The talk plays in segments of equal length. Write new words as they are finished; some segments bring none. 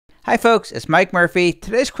Hi folks, it's Mike Murphy.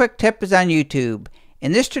 Today's quick tip is on YouTube.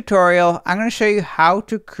 In this tutorial, I'm going to show you how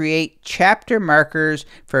to create chapter markers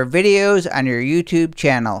for videos on your YouTube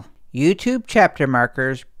channel. YouTube chapter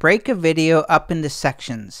markers break a video up into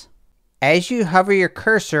sections. As you hover your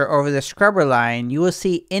cursor over the scrubber line, you will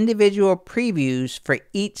see individual previews for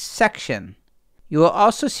each section. You will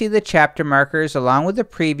also see the chapter markers along with the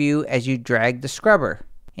preview as you drag the scrubber.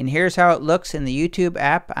 And here's how it looks in the YouTube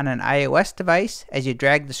app on an iOS device. As you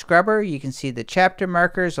drag the scrubber, you can see the chapter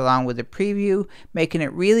markers along with the preview, making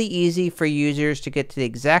it really easy for users to get to the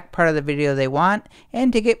exact part of the video they want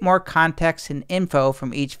and to get more context and info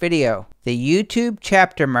from each video. The YouTube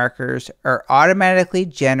chapter markers are automatically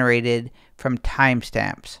generated from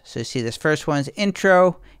timestamps. So you see this first one's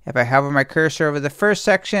intro. If I hover my cursor over the first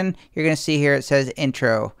section, you're going to see here it says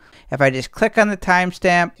intro. If I just click on the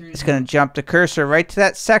timestamp, it's going to jump the cursor right to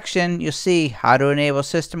that section. You'll see how to enable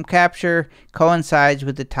system capture coincides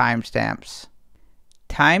with the timestamps.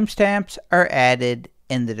 Timestamps are added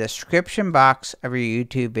in the description box of your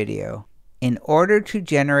YouTube video. In order to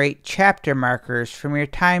generate chapter markers from your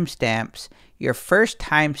timestamps, your first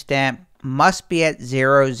timestamp must be at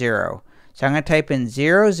 00. So I'm going to type in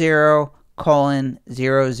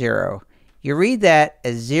 00:00. You read that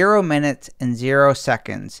as 0 minutes and 0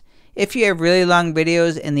 seconds. If you have really long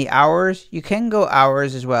videos in the hours, you can go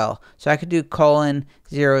hours as well. So I could do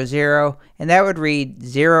 :00, and that would read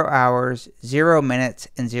 0 hours, 0 minutes,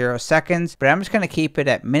 and 0 seconds. But I'm just going to keep it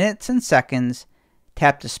at minutes and seconds.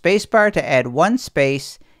 Tap the spacebar to add one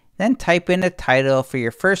space, then type in a title for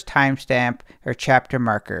your first timestamp or chapter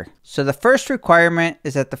marker. So the first requirement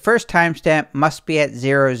is that the first timestamp must be at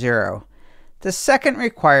 00. The second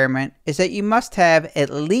requirement is that you must have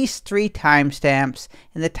at least 3 timestamps,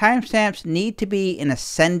 and the timestamps need to be in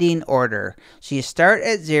ascending order. So you start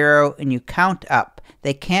at 0 and you count up.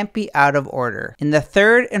 They can't be out of order. And the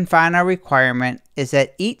third and final requirement is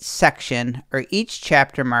that each section or each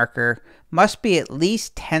chapter marker must be at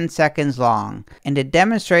least 10 seconds long. And to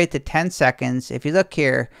demonstrate the 10 seconds, if you look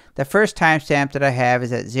here, the first timestamp that I have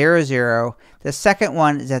is at 00. The second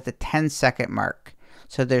one is at the 10-second mark.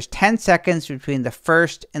 So there's 10 seconds between the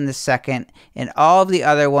first and the second, and all of the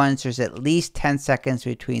other ones there's at least 10 seconds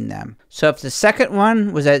between them. So if the second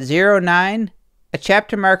one was at 09, a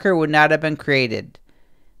chapter marker would not have been created.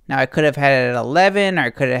 Now I could have had it at 11, or I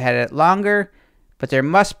could have had it longer, but there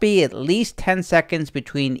must be at least 10 seconds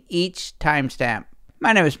between each timestamp.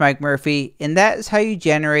 My name is Mike Murphy, and that is how you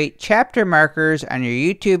generate chapter markers on your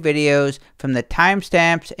YouTube videos from the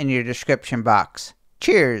timestamps in your description box.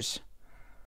 Cheers!